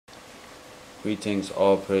Greetings,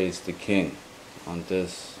 all praise the King on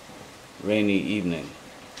this rainy evening.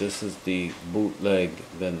 This is the bootleg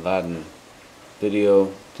bin Laden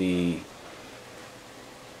video. The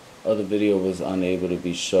other video was unable to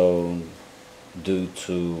be shown due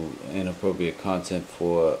to inappropriate content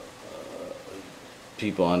for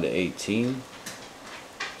people under 18.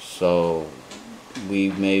 So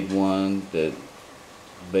we made one that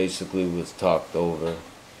basically was talked over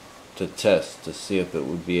to test to see if it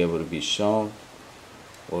would be able to be shown.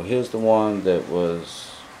 Well, here's the one that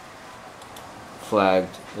was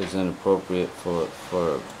flagged as inappropriate for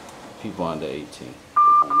people under 18.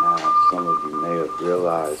 Now, some of you may have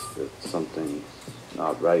realized that something's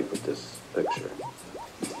not right with this picture.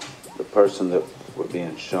 The person that we're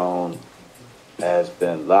being shown as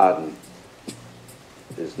bin Laden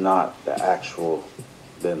is not the actual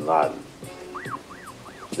bin Laden.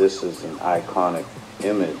 This is an iconic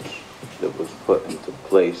image that was put into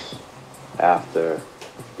place after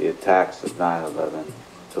the attacks of 9/11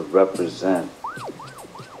 to represent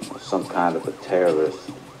some kind of a terrorist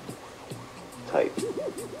type.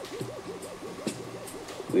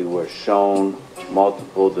 We were shown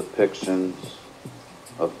multiple depictions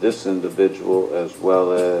of this individual as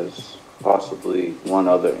well as possibly one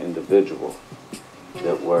other individual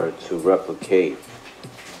that were to replicate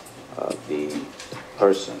the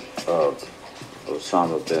person of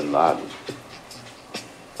Osama bin Laden.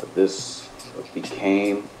 This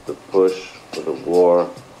became the push for the war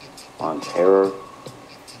on terror,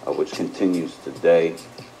 which continues today.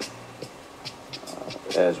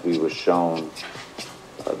 As we were shown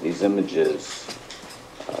these images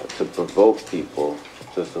to provoke people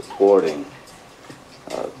to supporting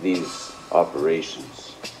these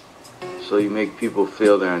operations. So you make people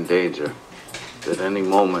feel they're in danger, that at any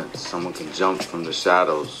moment someone can jump from the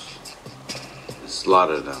shadows and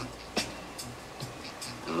slaughter them.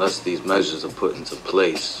 Unless these measures are put into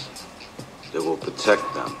place that will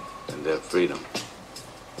protect them and their freedom,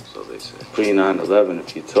 so they say. Pre-9/11,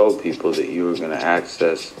 if you told people that you were going to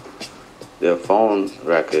access their phone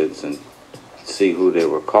records and see who they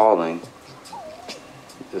were calling,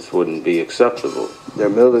 this wouldn't be acceptable. Their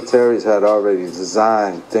militaries had already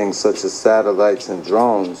designed things such as satellites and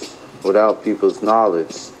drones without people's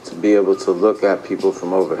knowledge to be able to look at people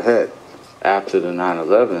from overhead. After the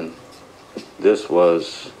 9/11, this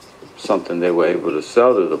was something they were able to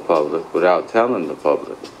sell to the public without telling the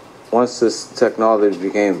public. Once this technology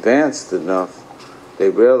became advanced enough, they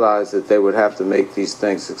realized that they would have to make these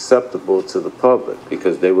things acceptable to the public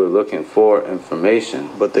because they were looking for information,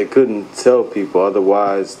 but they couldn't tell people,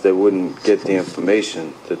 otherwise they wouldn't get the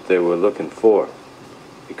information that they were looking for,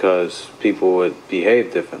 because people would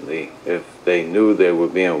behave differently if they knew they were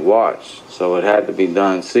being watched. So it had to be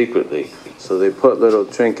done secretly. So they put little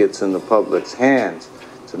trinkets in the public's hands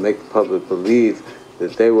to make the public believe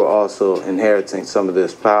that they were also inheriting some of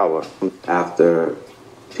this power. After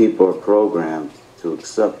people are programmed to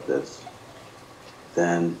accept this,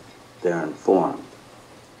 then they're informed.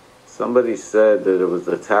 Somebody said that it was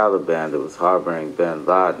the Taliban that was harboring bin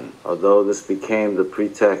Laden. Although this became the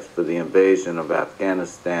pretext for the invasion of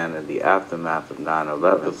Afghanistan and the aftermath of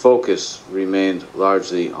 9/11, the focus remained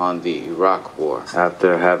largely on the Iraq War.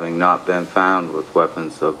 After having not been found with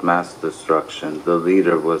weapons of mass destruction, the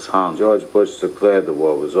leader was hung. George Bush declared the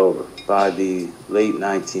war was over. By the late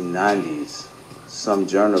 1990s, some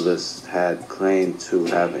journalists had claimed to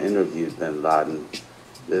have interviewed bin Laden.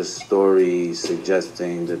 This story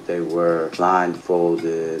suggesting that they were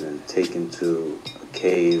blindfolded and taken to a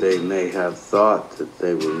cave. They may have thought that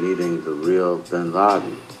they were meeting the real bin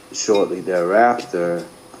Laden. Shortly thereafter,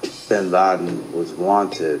 bin Laden was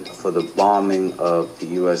wanted for the bombing of the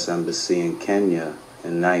U.S. Embassy in Kenya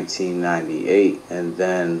in 1998, and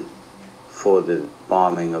then for the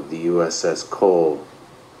bombing of the USS Cole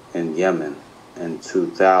in Yemen in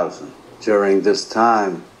 2000. During this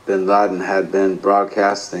time, bin Laden had been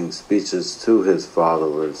broadcasting speeches to his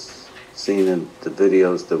followers, seen in the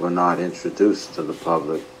videos that were not introduced to the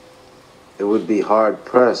public. It would be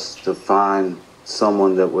hard-pressed to find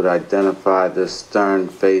someone that would identify this stern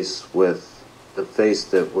face with the face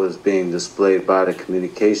that was being displayed by the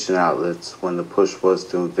communication outlets when the push was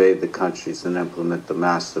to invade the countries and implement the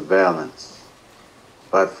mass surveillance.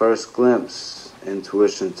 By first glimpse,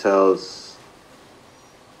 intuition tells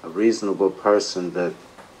a reasonable person that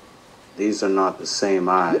these are not the same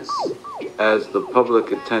eyes. As the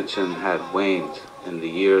public attention had waned in the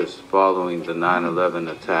years following the 9/11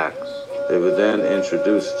 attacks, they were then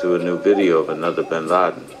introduced to a new video of another bin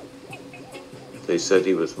Laden. They said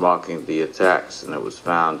he was mocking the attacks, and it was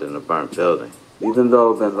found in a burnt building. Even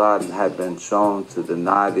though bin Laden had been shown to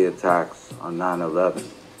deny the attacks on 9/11,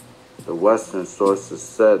 The Western sources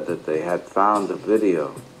said that they had found a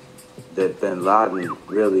video that bin Laden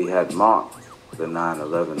really had marked the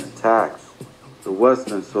 9/11 attacks. The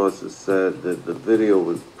Western sources said that the video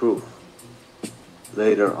was proof.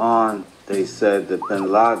 Later on, they said that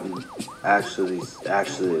bin Laden actually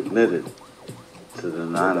admitted to the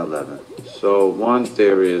 9/11. So one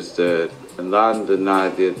theory is that bin Laden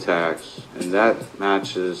denied the attacks, and that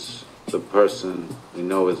matches the person we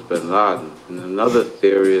know as bin Laden. And another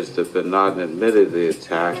theory is that bin Laden admitted the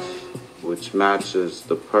attacks, which matches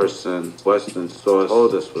the person Western source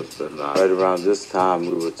told us was bin Laden. Right around this time,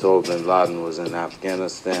 we were told bin Laden was in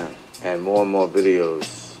Afghanistan, and more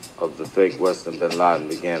videos of the fake Western bin Laden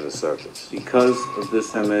began to surface. Because of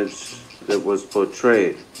this image that was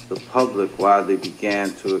portrayed, the public widely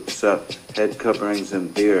began to accept head coverings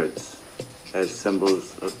and beards as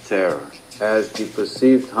symbols of terror. As the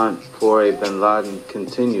perceived hunt for a bin Laden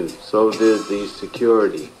continued, so did the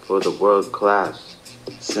security for the world class.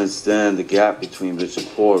 Since then, the gap between rich and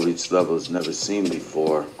poor reached levels never seen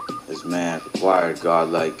before as man acquired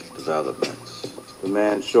godlike developments. The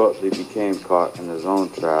man shortly became caught in his own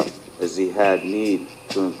trap as he had need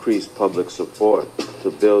to increase public support to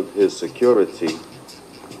build his security.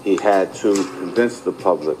 He had to convince the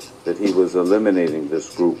public that he was eliminating this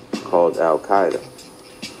group called Al-Qaeda.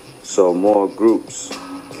 So more groups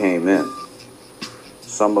came in.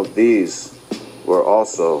 Some of these were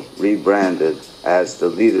also rebranded as the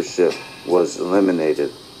leadership was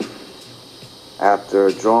eliminated. After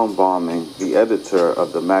a drone bombing, the editor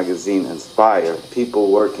of the magazine Inspire, people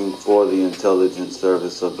working for the intelligence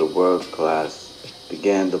service of the world class,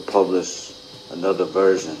 began to publish another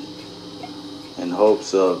version in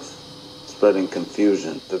hopes of spreading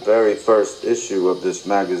confusion. The very first issue of this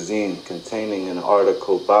magazine containing an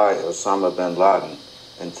article by Osama bin Laden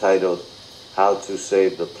entitled "How to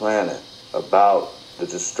Save the Planet," about the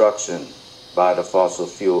destruction by the fossil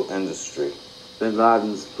fuel industry. Bin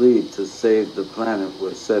Laden's plea to save the planet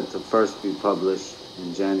was said to first be published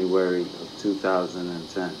in January of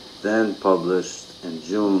 2010, then published in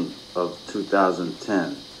June of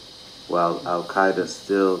 2010, while Al-Qaeda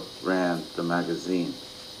still ran the magazine.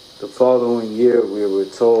 The following year, we were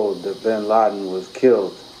told that bin Laden was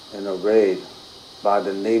killed in a raid by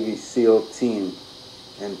the Navy SEAL team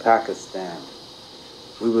in Pakistan.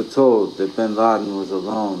 We were told that bin Laden was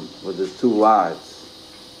alone with his two wives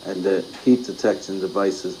and that heat detection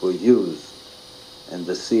devices were used and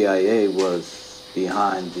the CIA was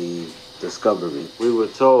behind the discovery. We were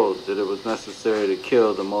told that it was necessary to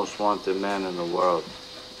kill the most wanted man in the world.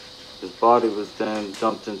 His body was then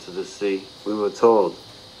dumped into the sea. We were told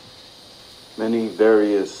many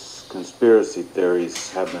various conspiracy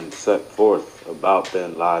theories have been set forth about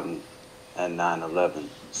bin Laden and 9/11,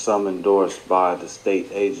 some endorsed by the state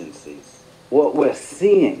agencies. What we're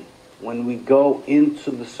seeing when we go into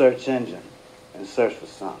the search engine and search for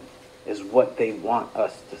something is what they want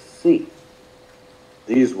us to see.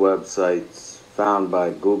 These websites, found by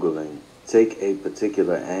Googling, take a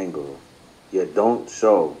particular angle, yet don't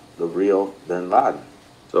show the real bin Laden.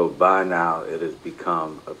 So by now it has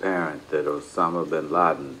become apparent that Osama bin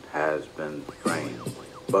Laden has been framed.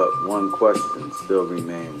 But one question still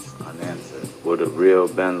remains unanswered. Would a real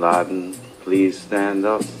bin Laden please stand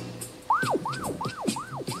up?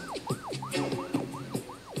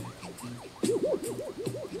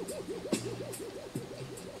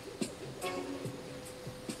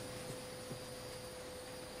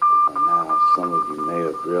 Now, some of you may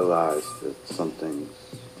have realized that something's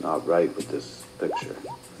not right with this picture.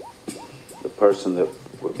 The person that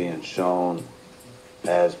we're being shown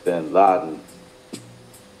as bin Laden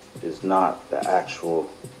is not the actual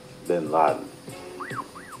bin Laden.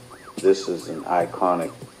 This is an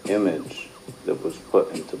iconic image that was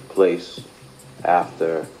put into place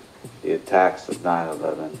after the attacks of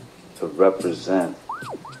 9/11 to represent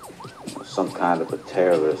some kind of a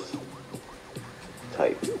terrorist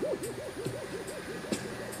type.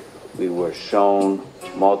 We were shown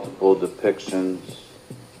multiple depictions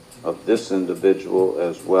of this individual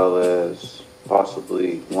as well as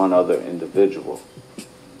possibly one other individual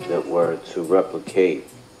that were to replicate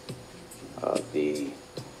the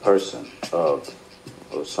person of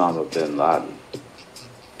Osama bin Laden.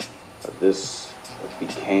 This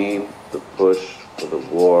became the push for the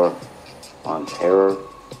war on terror,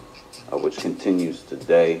 which continues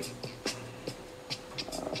today.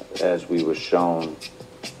 As we were shown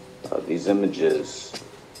these images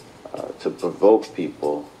to provoke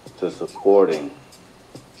people to supporting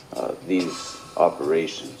these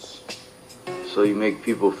operations. So you make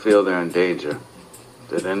people feel they're in danger,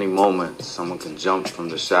 that any moment someone can jump from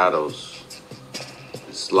the shadows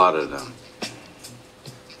and slaughter them.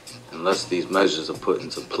 And unless these measures are put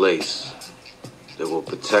into place that will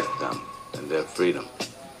protect them and their freedom.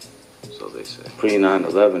 So they say. Pre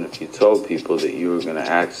 9/11, if you told people that you were going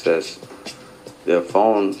to access their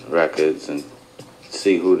phone records and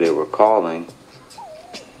see who they were calling,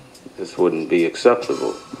 this wouldn't be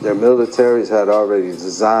acceptable. Their militaries had already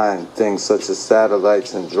designed things such as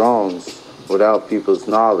satellites and drones without people's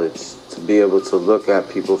knowledge to be able to look at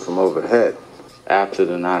people from overhead. After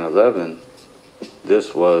the 9/11,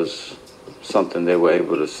 this was something they were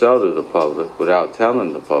able to sell to the public without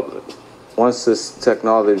telling the public. Once this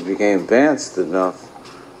technology became advanced enough,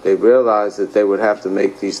 they realized that they would have to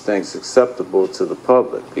make these things acceptable to the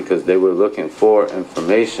public because they were looking for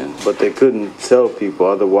information, but they couldn't tell people,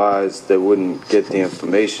 otherwise they wouldn't get the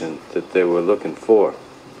information that they were looking for.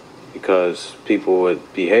 because people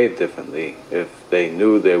would behave differently if they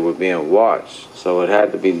knew they were being watched. So it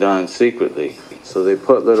had to be done secretly. So they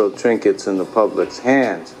put little trinkets in the public's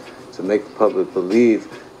hands to make the public believe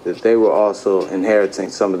that they were also inheriting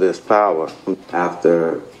some of this power.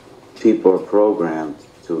 After people are programmed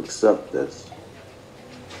to accept this,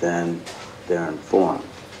 then they're informed.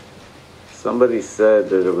 Somebody said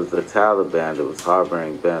that it was the Taliban that was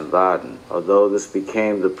harboring bin Laden. Although this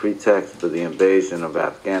became the pretext for the invasion of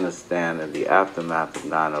Afghanistan and the aftermath of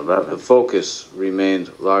 9/11, the focus remained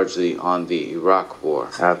largely on the Iraq War.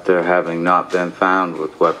 After having not been found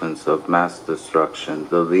with weapons of mass destruction,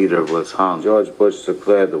 the leader was hung. George Bush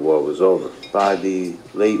declared the war was over. By the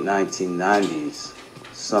late 1990s,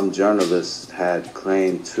 some journalists had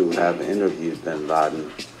claimed to have interviewed bin Laden.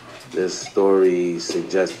 This story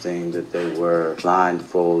suggesting that they were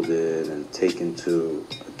blindfolded and taken to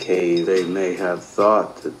a cave. They may have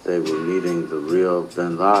thought that they were meeting the real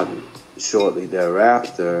bin Laden. Shortly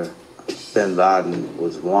thereafter, bin Laden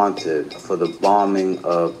was wanted for the bombing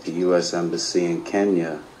of the U.S. Embassy in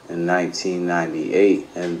Kenya in 1998,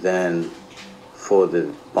 and then for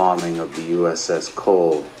the bombing of the USS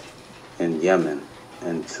Cole in Yemen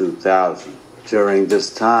in 2000. During this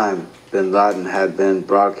time, bin Laden had been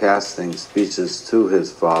broadcasting speeches to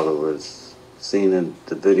his followers, seen in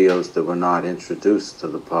the videos that were not introduced to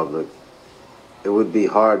the public. It would be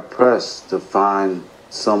hard-pressed to find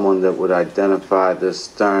someone that would identify this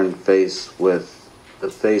stern face with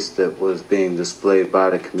the face that was being displayed by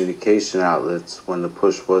the communication outlets when the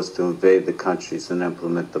push was to invade the countries and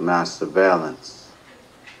implement the mass surveillance.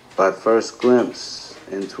 By first glimpse,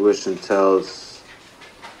 intuition tells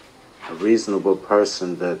a reasonable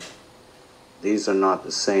person that these are not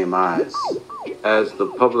the same eyes. As the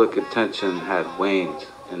public attention had waned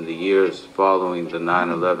in the years following the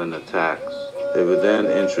 9/11 attacks, they were then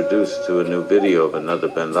introduced to a new video of another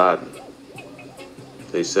bin Laden.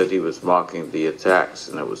 They said he was mocking the attacks,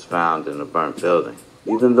 and it was found in a burnt building.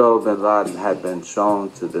 Even though bin Laden had been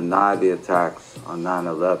shown to deny the attacks on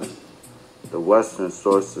 9/11, the Western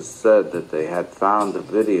sources said that they had found a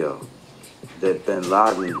video that bin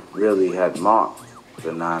Laden really had mocked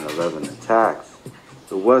the 9/11 attacks.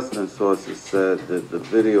 The Western sources said that the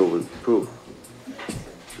video was proof.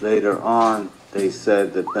 Later on, they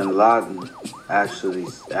said that bin Laden actually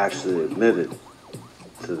admitted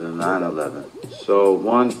to the 9/11. So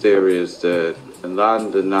one theory is that bin Laden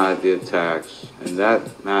denied the attacks, and that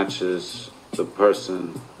matches the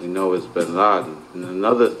person we know as bin Laden. And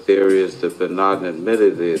another theory is that bin Laden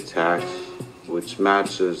admitted the attacks, which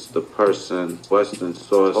matches the person Western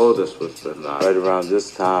source told us was bin Laden. Right around this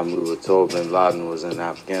time, we were told bin Laden was in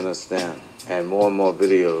Afghanistan, and more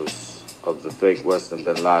videos of the fake Western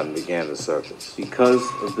bin Laden began to surface. Because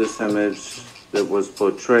of this image that was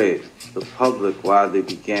portrayed, the public widely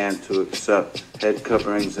began to accept head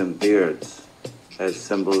coverings and beards as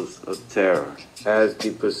symbols of terror. As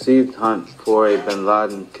the perceived hunt for a bin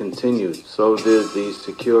Laden continued, so did the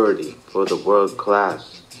security for the world class.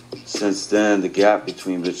 Since then, the gap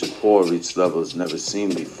between rich and poor reached levels never seen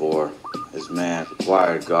before, as man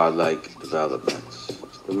acquired godlike developments.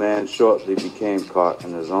 The man shortly became caught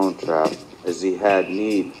in his own trap, as he had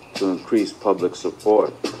need to increase public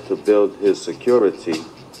support to build his security.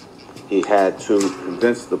 He had to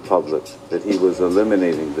convince the public that he was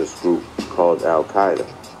eliminating this group called Al-Qaeda.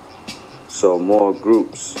 So more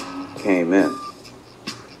groups came in.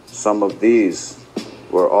 Some of these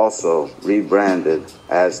were also rebranded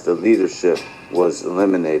as the leadership was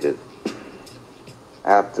eliminated.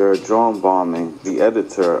 After a drone bombing, the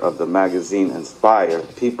editor of the magazine Inspire,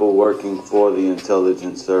 people working for the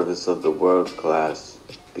intelligence service of the world class,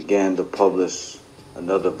 began to publish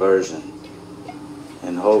another version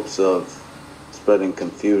in hopes of spreading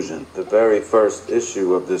confusion. The very first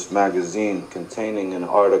issue of this magazine, containing an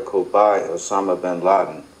article by Osama bin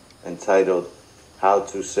Laden entitled "How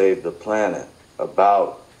to Save the Planet,"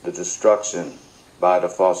 about the destruction by the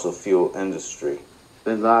fossil fuel industry.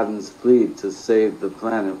 Bin Laden's plea to save the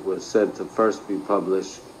planet was said to first be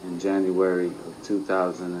published in January of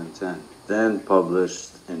 2010, then published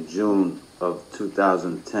in June of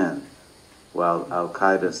 2010, while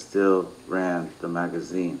Al-Qaeda still ran the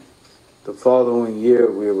magazine. The following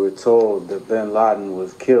year, we were told that bin Laden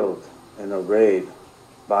was killed in a raid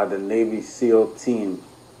by the Navy SEAL team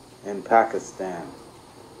in Pakistan.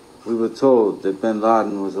 We were told that bin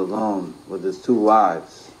Laden was alone with his two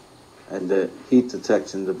wives and that heat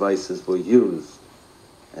detection devices were used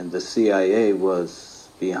and the CIA was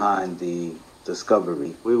behind the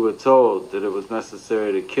discovery. We were told that it was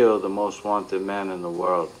necessary to kill the most wanted man in the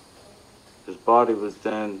world. His body was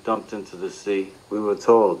then dumped into the sea. We were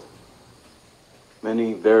told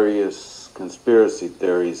many various conspiracy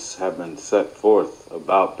theories have been set forth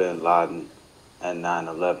about bin Laden and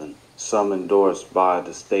 9/11, some endorsed by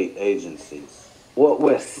the state agencies. What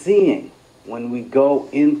we're seeing when we go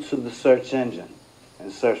into the search engine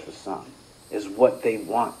and search for something is what they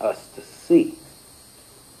want us to see.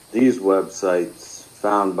 These websites,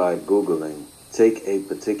 found by Googling, take a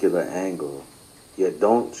particular angle, yet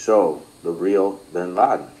don't show the real bin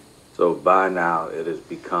Laden. So by now it has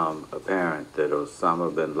become apparent that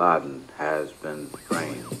Osama bin Laden has been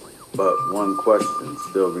framed. But one question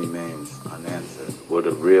still remains unanswered. Would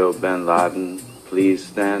a real bin Laden please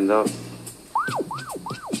stand up?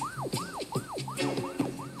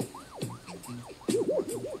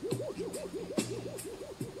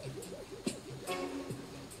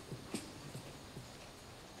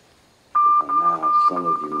 Now, some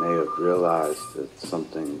of you may have realized that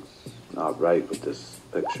something's not right with this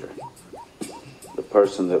picture. The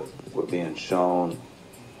person that we're being shown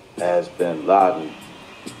as bin Laden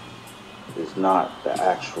is not the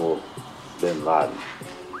actual bin Laden.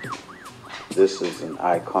 This is an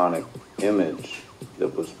iconic image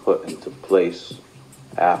that was put into place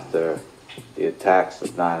after the attacks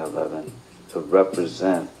of 9/11 to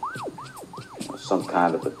represent some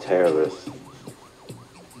kind of a terrorist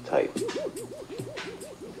type.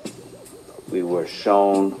 We were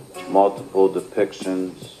shown multiple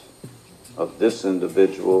depictions of this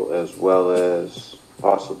individual as well as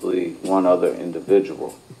possibly one other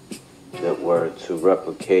individual that were to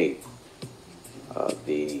replicate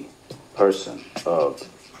the person of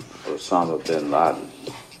Osama bin Laden.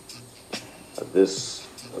 This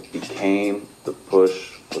became the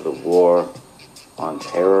push for the war on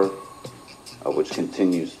terror, which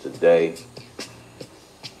continues today.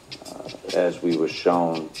 As we were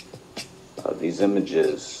shown these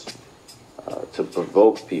images to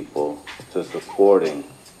provoke people to supporting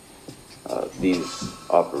these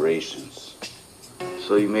operations.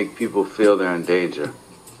 So you make people feel they're in danger,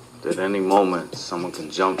 that at any moment someone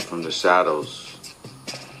can jump from the shadows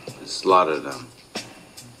and slaughter them.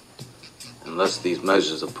 Unless these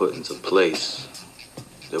measures are put into place,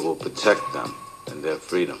 they will protect them and their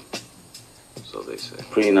freedom, so they say.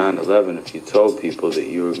 Pre-9/11, if you told people that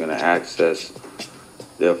you were going to access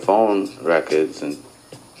their phone records and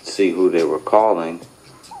see who they were calling,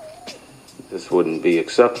 this wouldn't be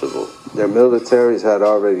acceptable. Their militaries had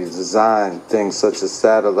already designed things such as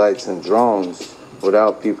satellites and drones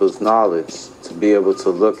without people's knowledge to be able to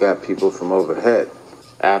look at people from overhead.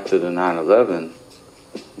 After the 9/11,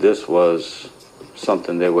 this was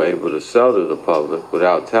something they were able to sell to the public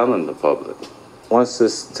without telling the public. Once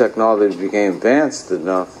this technology became advanced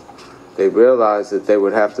enough, they realized that they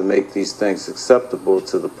would have to make these things acceptable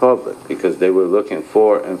to the public because they were looking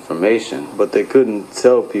for information, but they couldn't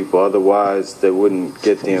tell people, otherwise they wouldn't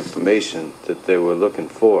get the information that they were looking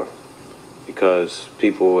for, because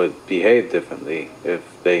people would behave differently if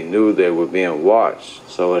they knew they were being watched.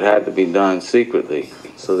 So it had to be done secretly.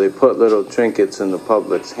 So they put little trinkets in the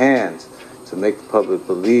public's hands to make the public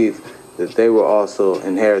believe that they were also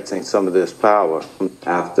inheriting some of this power.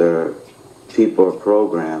 After people are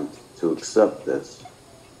programmed to accept this,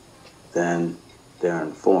 then they're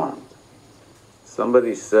informed.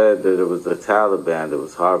 Somebody said that it was the Taliban that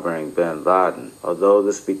was harboring bin Laden, although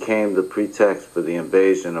this became the pretext for the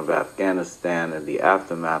invasion of Afghanistan and the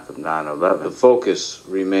aftermath of 9/11. The focus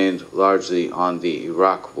remained largely on the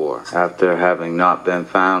Iraq War. After having not been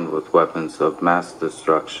found with weapons of mass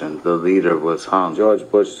destruction, the leader was hung. George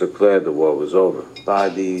Bush declared the war was over. By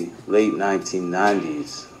the late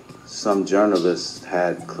 1990s, some journalists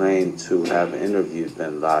had claimed to have interviewed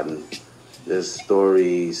bin Laden. This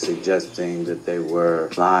story suggesting that they were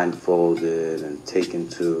blindfolded and taken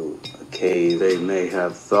to a cave. They may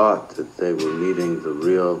have thought that they were meeting the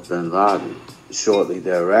real bin Laden. Shortly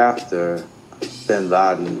thereafter, bin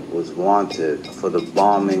Laden was wanted for the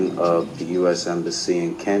bombing of the U.S. Embassy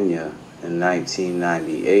in Kenya in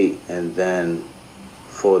 1998, and then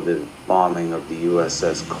for the bombing of the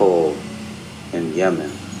USS Cole in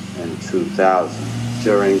Yemen in 2000.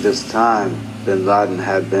 During this time, bin Laden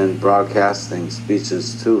had been broadcasting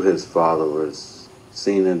speeches to his followers,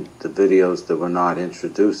 seen in the videos that were not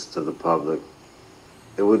introduced to the public.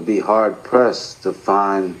 It would be hard-pressed to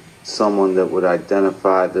find someone that would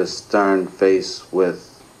identify this stern face with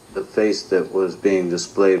the face that was being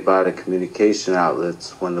displayed by the communication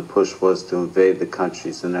outlets when the push was to invade the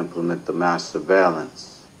countries and implement the mass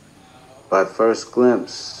surveillance. By first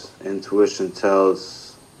glimpse, intuition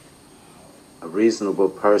tells a reasonable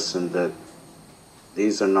person that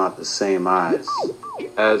these are not the same eyes.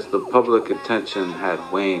 As the public attention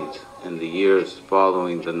had waned in the years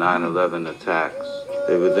following the 9/11 attacks,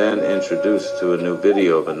 they were then introduced to a new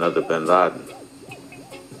video of another bin Laden.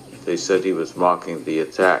 They said he was mocking the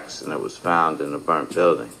attacks, and it was found in a burnt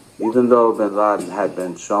building. Even though bin Laden had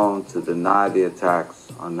been shown to deny the attacks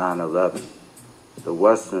on 9/11, the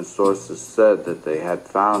Western sources said that they had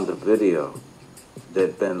found a video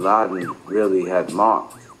that bin Laden really had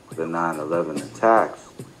mocked the 9/11 attacks.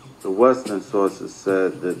 The Western sources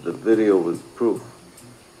said that the video was proof.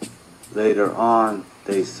 Later on,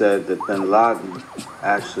 they said that bin Laden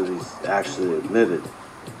actually admitted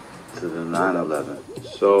to the 9/11.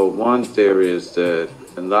 So one theory is that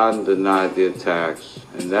bin Laden denied the attacks,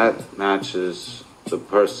 and that matches the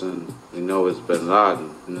person we know as bin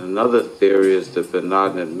Laden. And another theory is that bin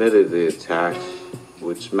Laden admitted the attacks,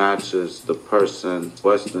 which matches the person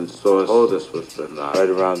Western source told us was bin Laden. Right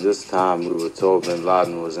around this time, we were told bin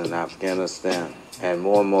Laden was in Afghanistan, and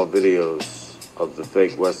more videos of the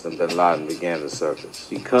fake Western bin Laden began to surface.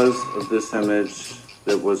 Because of this image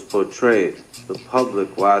that was portrayed, the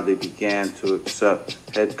public widely began to accept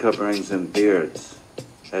head coverings and beards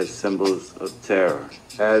as symbols of terror.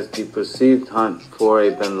 As the perceived hunt for a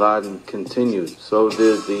bin Laden continued, so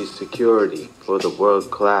did the security for the world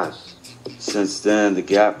class. Since then, the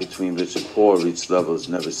gap between rich and poor reached levels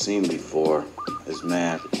never seen before, as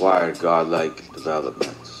man acquired godlike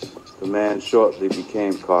developments. The man shortly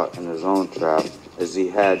became caught in his own trap, as he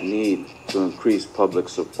had need to increase public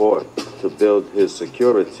support to build his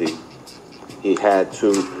security. He had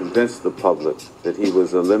to convince the public that he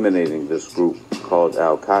was eliminating this group called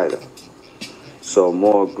Al-Qaeda. So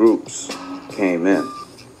more groups came in.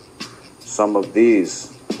 Some of these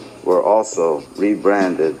were also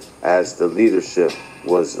rebranded as the leadership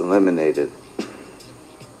was eliminated.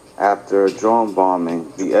 After a drone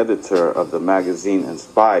bombing, the editor of the magazine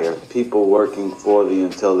Inspire, people working for the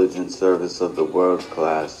intelligence service of the world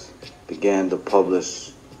class, began to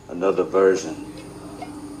publish another version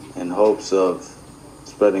in hopes of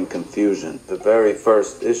spreading confusion. The very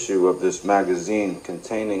first issue of this magazine,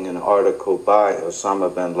 containing an article by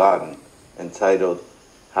Osama bin Laden entitled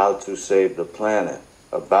 "How to Save the Planet,"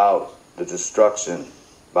 about the destruction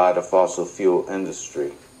by the fossil fuel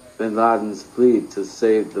industry. Bin Laden's plea to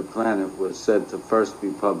save the planet was said to first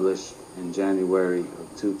be published in January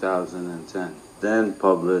of 2010, then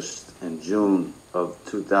published in June of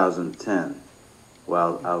 2010,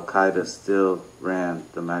 while Al-Qaeda still ran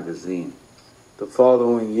the magazine. The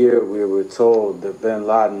following year, we were told that bin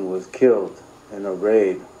Laden was killed in a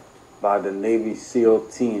raid by the Navy SEAL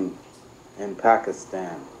team in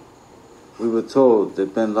Pakistan. We were told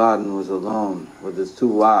that bin Laden was alone with his two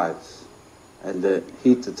wives, and that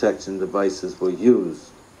heat detection devices were used,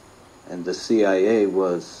 and the CIA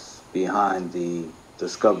was behind the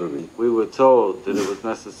discovery. We were told that it was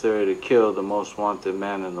necessary to kill the most wanted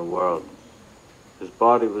man in the world. His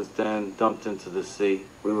body was then dumped into the sea.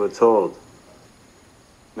 We were told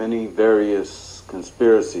many various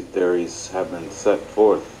conspiracy theories have been set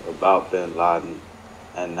forth about bin Laden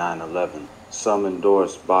and 9/11, some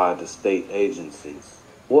endorsed by the state agencies.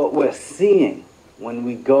 What we're seeing when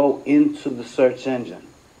we go into the search engine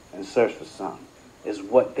and search for something is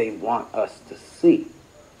what they want us to see.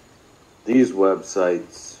 These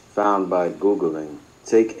websites, found by Googling,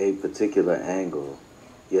 take a particular angle,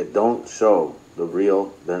 yet don't show the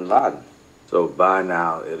real bin Laden. So by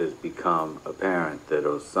now it has become apparent that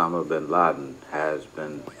Osama bin Laden has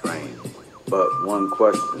been framed. But one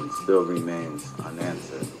question still remains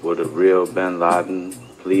unanswered. Would a real bin Laden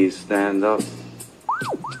please stand up?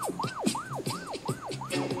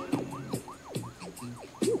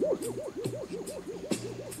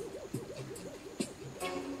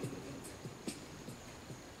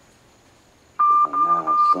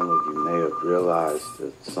 Some of you may have realized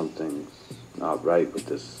that something's not right with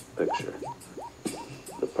this picture.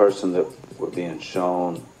 The person that we're being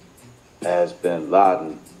shown as bin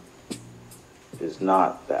Laden is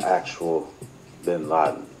not the actual bin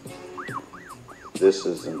Laden. This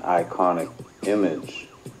is an iconic image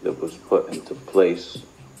that was put into place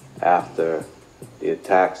after the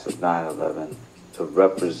attacks of 9/11 to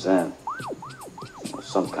represent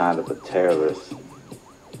some kind of a terrorist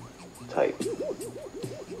type.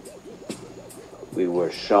 We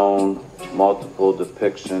were shown multiple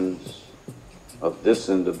depictions of this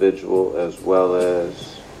individual as well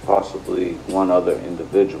as possibly one other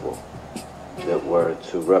individual that were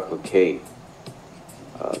to replicate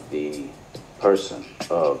the person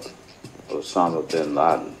of Osama bin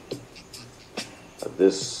Laden.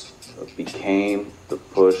 This became the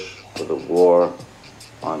push for the war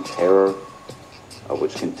on terror,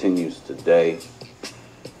 which continues today.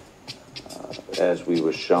 As we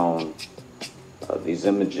were shown these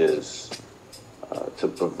images to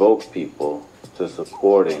provoke people to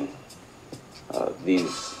supporting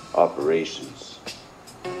these operations.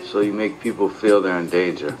 So you make people feel they're in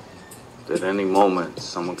danger, that any moment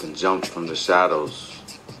someone can jump from the shadows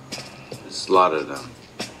and slaughter them.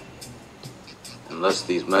 Unless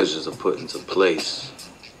these measures are put into place,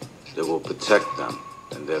 they will protect them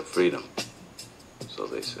and their freedom, so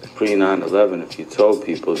they say. Pre-9/11, if you told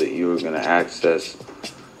people that you were going to access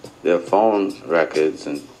their phone records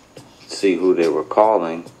and see who they were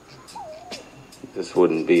calling, this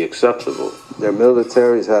wouldn't be acceptable. Their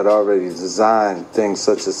militaries had already designed things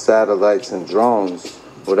such as satellites and drones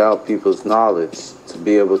without people's knowledge to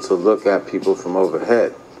be able to look at people from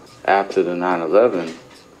overhead. After the 9/11,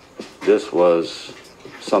 this was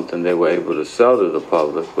something they were able to sell to the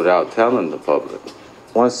public without telling the public.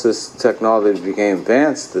 Once this technology became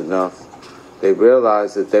advanced enough, they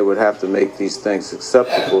realized that they would have to make these things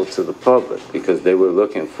acceptable to the public because they were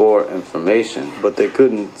looking for information, but they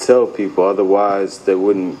couldn't tell people, otherwise they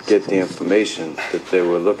wouldn't get the information that they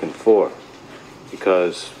were looking for,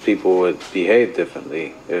 because people would behave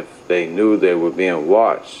differently if they knew they were being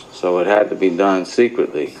watched. So it had to be done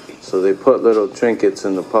secretly. So they put little trinkets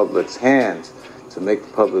in the public's hands to make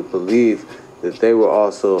the public believe that they were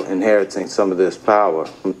also inheriting some of this power.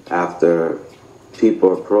 After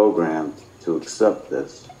people are programmed to accept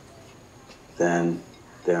this, then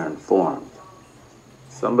they're informed.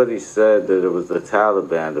 Somebody said that it was the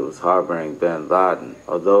Taliban that was harboring bin Laden.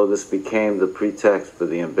 Although this became the pretext for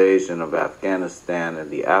the invasion of Afghanistan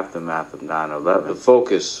and the aftermath of 9/11, the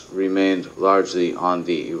focus remained largely on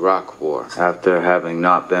the Iraq War. After having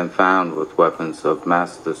not been found with weapons of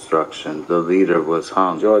mass destruction, the leader was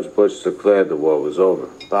hung. George Bush declared the war was over.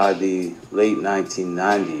 By the late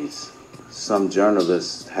 1990s, some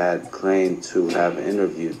journalists had claimed to have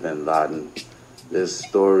interviewed bin Laden. This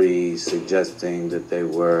story suggesting that they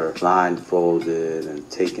were blindfolded and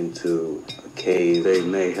taken to a cave. They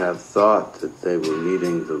may have thought that they were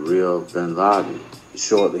meeting the real bin Laden.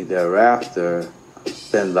 Shortly thereafter,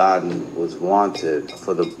 bin Laden was wanted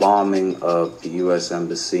for the bombing of the U.S.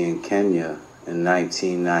 Embassy in Kenya in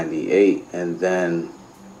 1998, and then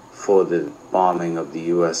for the bombing of the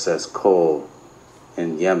USS Cole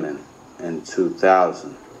in Yemen in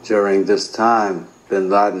 2000. During this time, bin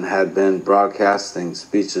Laden had been broadcasting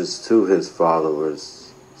speeches to his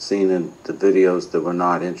followers, seen in the videos that were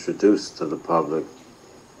not introduced to the public.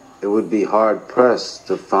 It would be hard-pressed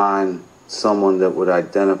to find someone that would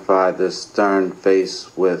identify this stern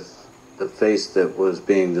face with the face that was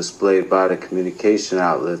being displayed by the communication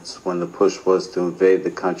outlets when the push was to invade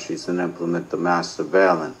the countries and implement the mass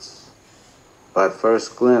surveillance. By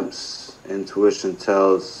first glimpse, intuition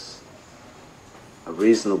tells a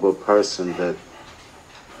reasonable person that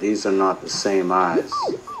these are not the same eyes.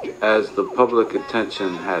 As the public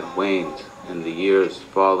attention had waned in the years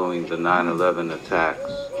following the 9/11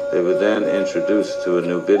 attacks, they were then introduced to a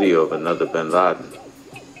new video of another bin Laden.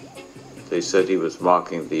 They said he was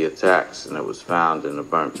mocking the attacks, and it was found in a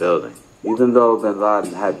burnt building. Even though bin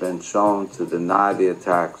Laden had been shown to deny the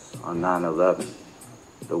attacks on 9/11,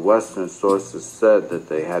 the Western sources said that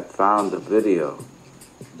they had found a video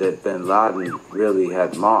that bin Laden really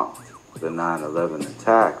had mocked the 9/11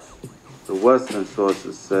 attacks. The Western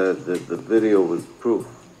sources said that the video was proof.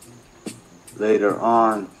 Later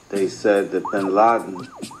on, they said that bin Laden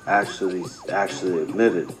actually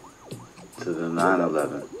admitted to the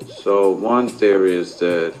 9/11. So one theory is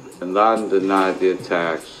that bin Laden denied the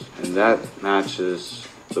attacks, and that matches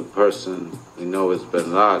the person we know as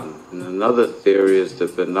bin Laden. And another theory is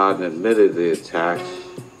that bin Laden admitted the attacks,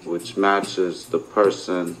 which matches the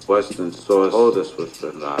person Western source told us was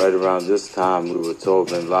bin Laden. Right around this time, we were told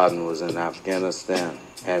bin Laden was in Afghanistan,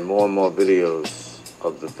 and more videos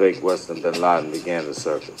of the fake Western bin Laden began to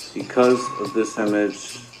surface. Because of this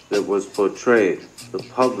image that was portrayed, the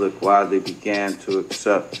public widely began to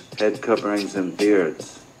accept head coverings and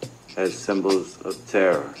beards as symbols of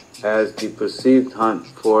terror. As the perceived hunt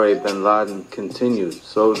for a bin Laden continued,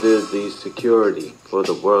 so did the security for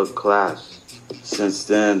the world class. Since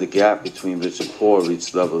then, the gap between rich and poor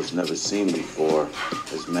reached levels never seen before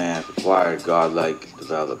as man acquired godlike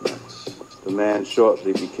developments. The man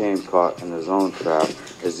shortly became caught in his own trap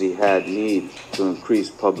as he had need to increase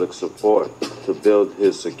public support to build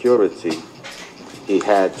his security. He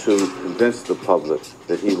had to convince the public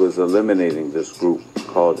that he was eliminating this group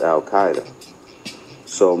called Al-Qaeda.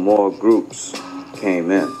 So more groups came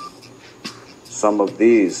in. Some of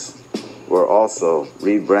these were also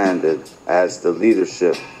rebranded as the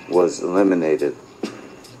leadership was eliminated.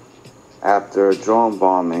 After a drone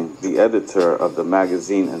bombing, the editor of the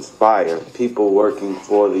magazine Inspire, people working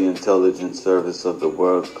for the intelligence service of the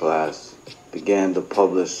world class, began to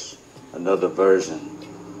publish another version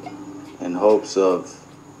in hopes of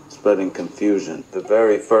spreading confusion. The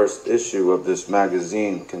very first issue of this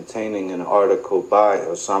magazine containing an article by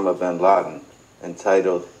Osama bin Laden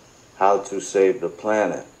entitled How to Save the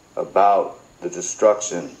Planet, about the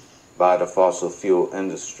destruction by the fossil fuel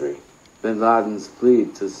industry. Bin Laden's plea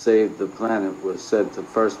to save the planet was said to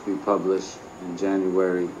first be published in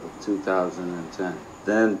January of 2010,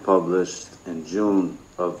 then published in June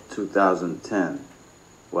of 2010,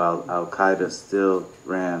 while Al-Qaeda still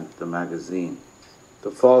ran the magazine.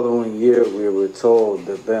 The following year, we were told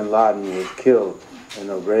that bin Laden was killed in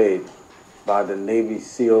a raid by the Navy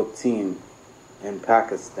SEAL team in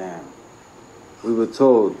Pakistan. We were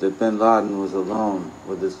told that bin Laden was alone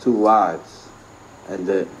with his two wives and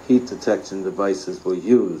that heat detection devices were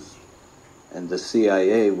used and the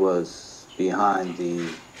CIA was behind the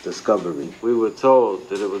discovery. We were told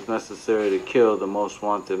that it was necessary to kill the most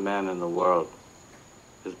wanted man in the world.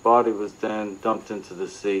 His body was then dumped into the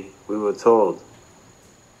sea. We were told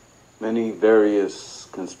many various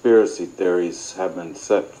conspiracy theories have been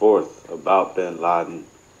set forth about bin Laden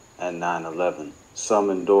and 9/11,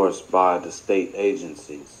 some endorsed by the state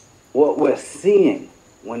agencies. What we're seeing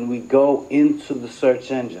when we go into the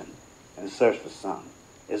search engine and search for something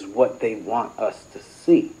is what they want us to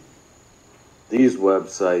see. These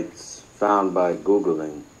websites, found by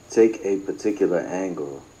Googling, take a particular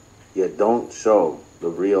angle, yet don't show the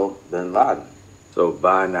real bin Laden. So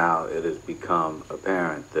by now it has become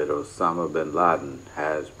apparent that Osama bin Laden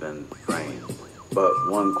has been framed. But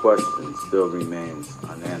one question still remains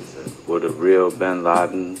unanswered. Would a real bin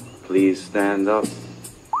Laden please stand up?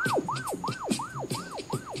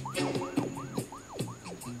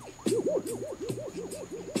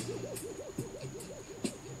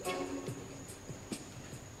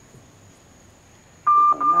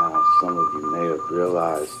 Now some of you may have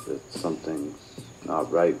realized that something's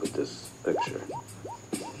not right with this picture.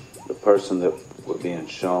 The person that we're being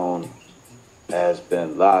shown as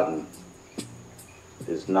bin Laden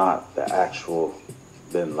is not the actual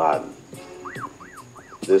bin Laden.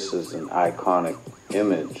 This is an iconic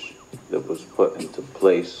image that was put into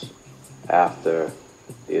place after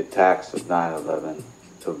the attacks of 9/11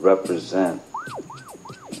 to represent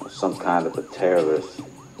some kind of a terrorist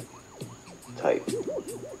type.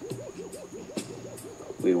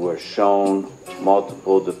 We were shown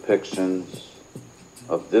multiple depictions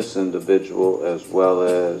of this individual as well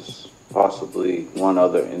as possibly one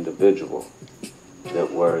other individual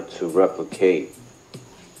that were to replicate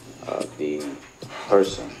the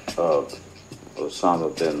person of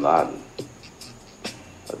Osama bin Laden.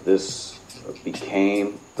 This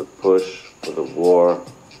became the push for the war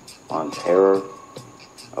on terror,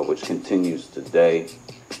 which continues today.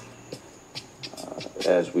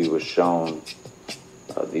 As we were shown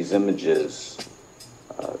these images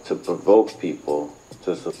to provoke people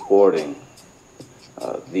to supporting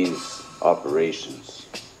these operations.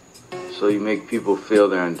 So you make people feel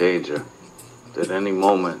they're in danger, that at any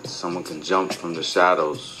moment someone can jump from the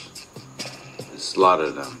shadows and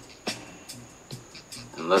slaughter them.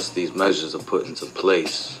 Unless these measures are put into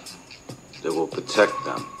place, they will protect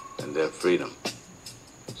them and their freedom,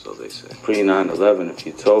 so they say. Pre-9/11, if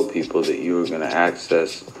you told people that you were going to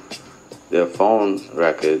access their phone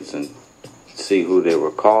records and see who they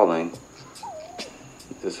were calling,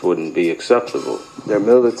 this wouldn't be acceptable. Their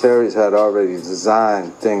militaries had already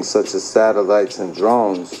designed things such as satellites and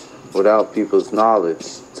drones without people's knowledge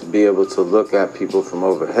to be able to look at people from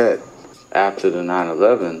overhead. After the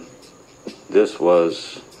 9/11, this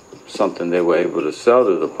was something they were able to sell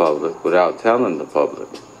to the public without telling the public.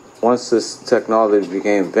 Once this technology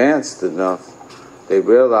became advanced enough, they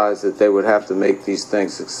realized that they would have to make these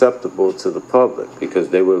things acceptable to the public because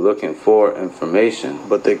they were looking for information,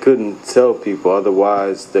 but they couldn't tell people,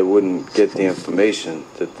 otherwise they wouldn't get the information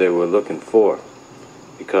that they were looking for.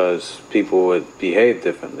 because people would behave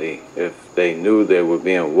differently if they knew they were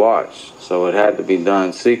being watched. So it had to be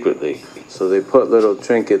done secretly. So they put little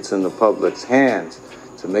trinkets in the public's hands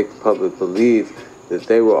to make the public believe that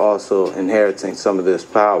they were also inheriting some of this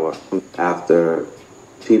power. After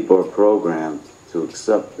people are programmed to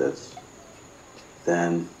accept this,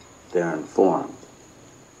 then they're informed.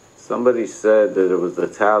 Somebody said that it was the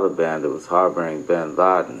Taliban that was harboring bin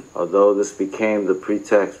Laden, although this became the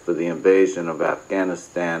pretext for the invasion of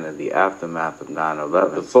Afghanistan and the aftermath of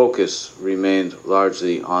 9/11. The focus remained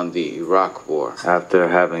largely on the Iraq War. After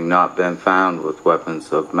having not been found with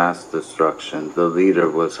weapons of mass destruction, the leader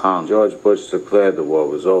was hung. George Bush declared the war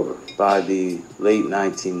was over. By the late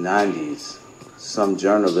 1990s, some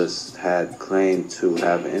journalists had claimed to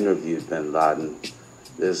have interviewed bin Laden.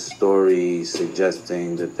 This story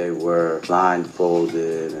suggesting that they were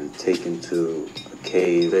blindfolded and taken to a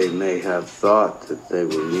cave. They may have thought that they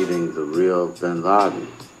were meeting the real bin Laden.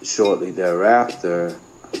 Shortly thereafter,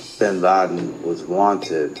 bin Laden was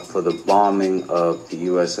wanted for the bombing of the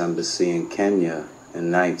U.S. Embassy in Kenya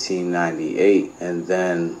in 1998, and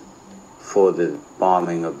then for the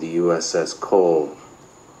bombing of the USS Cole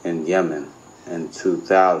in Yemen in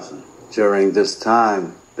 2000. During this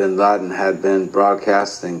time, bin Laden had been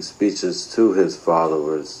broadcasting speeches to his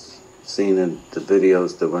followers, seen in the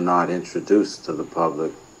videos that were not introduced to the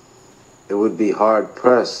public. It would be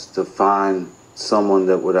hard-pressed to find someone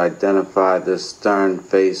that would identify this stern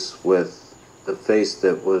face with the face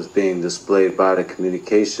that was being displayed by the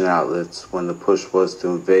communication outlets when the push was to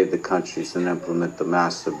invade the countries and implement the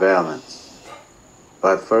mass surveillance.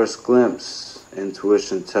 By first glimpse,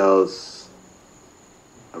 intuition tells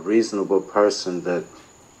a reasonable person that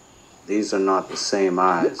these are not the same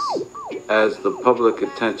eyes. As the public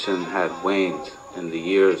attention had waned in the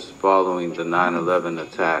years following the 9/11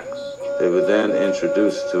 attacks, they were then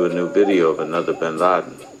introduced to a new video of another bin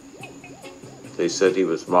Laden. They said he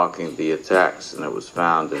was mocking the attacks, and it was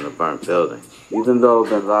found in a burnt building. Even though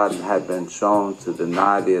bin Laden had been shown to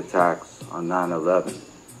deny the attacks on 9/11,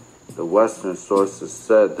 the Western sources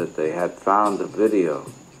said that they had found a video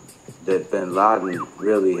that bin Laden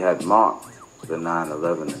really had mocked the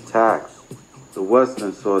 9/11 attacks. The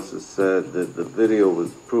Western sources said that the video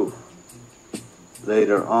was proof.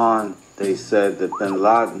 Later on, they said that bin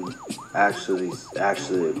Laden actually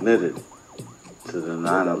admitted to the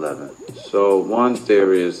 9/11. So one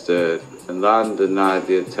theory is that bin Laden denied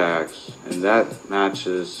the attacks, and that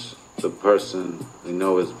matches the person we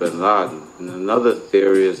know as bin Laden. And another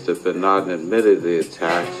theory is that bin Laden admitted the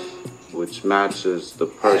attacks, which matches the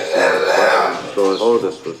person that told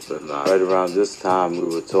us was bin Laden. Right around this time, we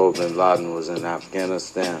were told bin Laden was in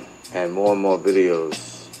Afghanistan, and more videos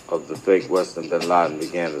of the fake Western bin Laden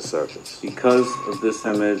began to surface. Because of this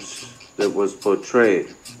image that was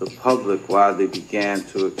portrayed, the public widely began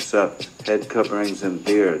to accept head coverings and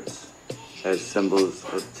beards as symbols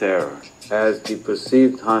of terror. As the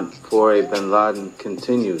perceived hunt for a bin Laden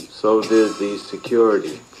continued, so did the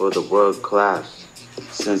security for the world class.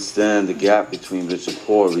 Since then, the gap between rich and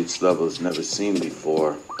poor reached levels never seen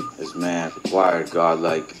before, as man acquired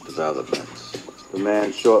godlike developments. The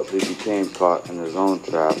man shortly became caught in his own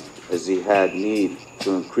trap, as he had need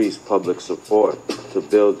to increase public support to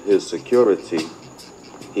build his security.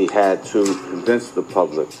 He had to convince the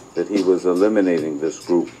public that he was eliminating this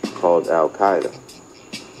group called Al-Qaeda.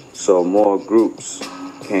 So more groups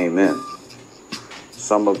came in.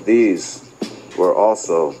 Some of these were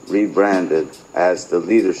also rebranded as the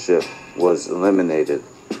leadership was eliminated.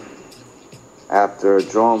 After a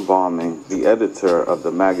drone bombing, the editor of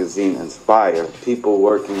the magazine Inspire, people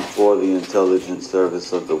working for the intelligence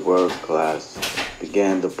service of the world class,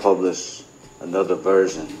 began to publish another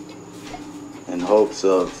version in hopes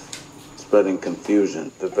of spreading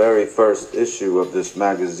confusion. The very first issue of this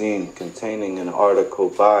magazine, containing an article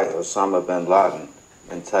by Osama bin Laden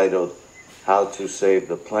entitled "How to Save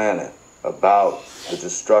the Planet," about the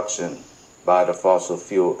destruction by the fossil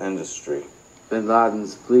fuel industry. Bin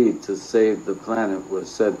Laden's plea to save the planet was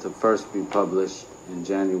said to first be published in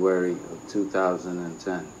January of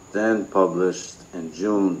 2010, then published in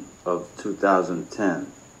June of 2010,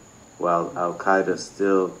 while Al-Qaeda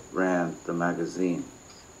still ran the magazine.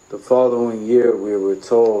 The following year, we were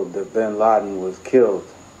told that bin Laden was killed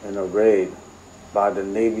in a raid by the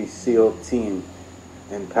Navy SEAL team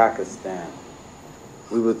in Pakistan.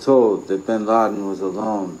 We were told that bin Laden was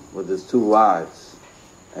alone with his two wives,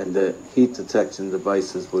 and that heat detection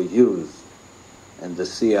devices were used, and the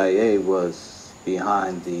CIA was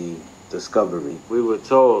behind the discovery. We were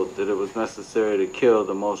told that it was necessary to kill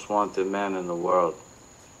the most wanted man in the world.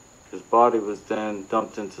 His body was then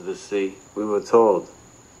dumped into the sea. We were told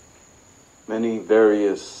Many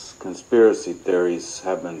various conspiracy theories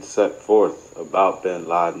have been set forth about bin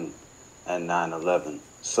Laden and 9/11,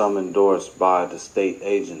 some endorsed by the state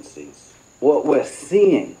agencies. What we're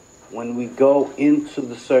seeing when we go into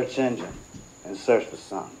the search engine and search for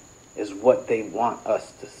something is what they want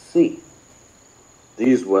us to see.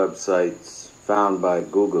 These websites, found by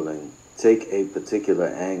Googling, take a particular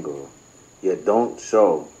angle, yet don't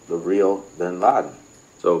show the real bin Laden.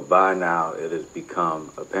 So by now it has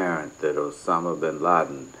become apparent that Osama bin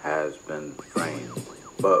Laden has been framed.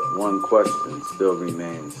 But one question still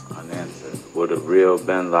remains unanswered. Would a real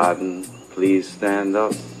bin Laden please stand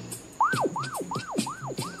up?